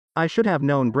I should have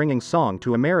known bringing Song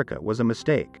to America was a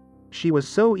mistake. She was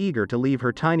so eager to leave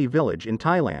her tiny village in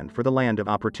Thailand for the land of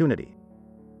opportunity.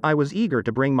 I was eager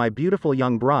to bring my beautiful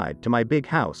young bride to my big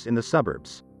house in the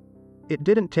suburbs. It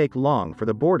didn't take long for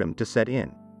the boredom to set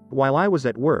in. While I was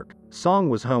at work, Song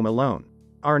was home alone.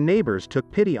 Our neighbors took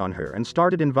pity on her and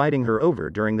started inviting her over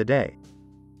during the day.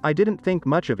 I didn't think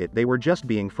much of it, they were just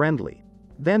being friendly.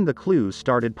 Then the clues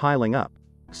started piling up.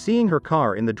 Seeing her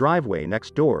car in the driveway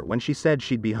next door when she said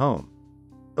she'd be home.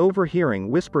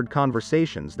 Overhearing whispered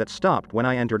conversations that stopped when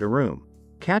I entered a room.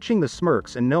 Catching the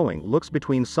smirks and knowing looks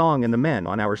between Song and the men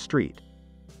on our street.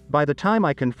 By the time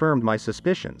I confirmed my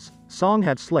suspicions, Song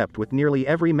had slept with nearly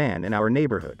every man in our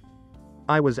neighborhood.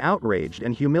 I was outraged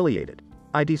and humiliated.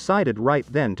 I decided right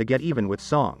then to get even with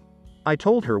Song. I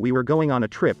told her we were going on a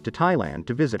trip to Thailand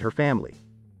to visit her family.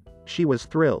 She was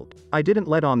thrilled. I didn't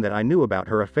let on that I knew about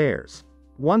her affairs.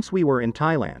 Once we were in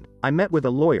Thailand, I met with a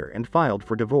lawyer and filed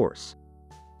for divorce.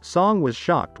 Song was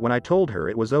shocked when I told her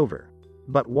it was over.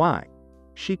 But why?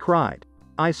 She cried.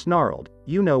 I snarled,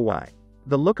 you know why.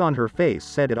 The look on her face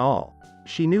said it all.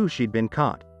 She knew she'd been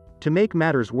caught. To make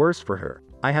matters worse for her,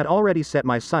 I had already set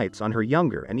my sights on her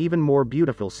younger and even more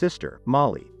beautiful sister,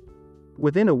 Molly.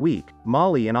 Within a week,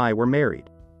 Molly and I were married.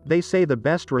 They say the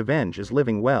best revenge is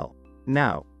living well.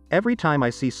 Now, every time I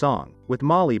see Song, with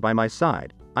Molly by my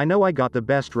side, I know I got the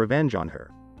best revenge on her.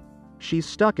 She's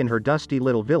stuck in her dusty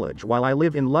little village while I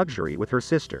live in luxury with her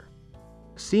sister.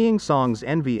 Seeing Song's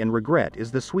envy and regret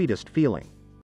is the sweetest feeling.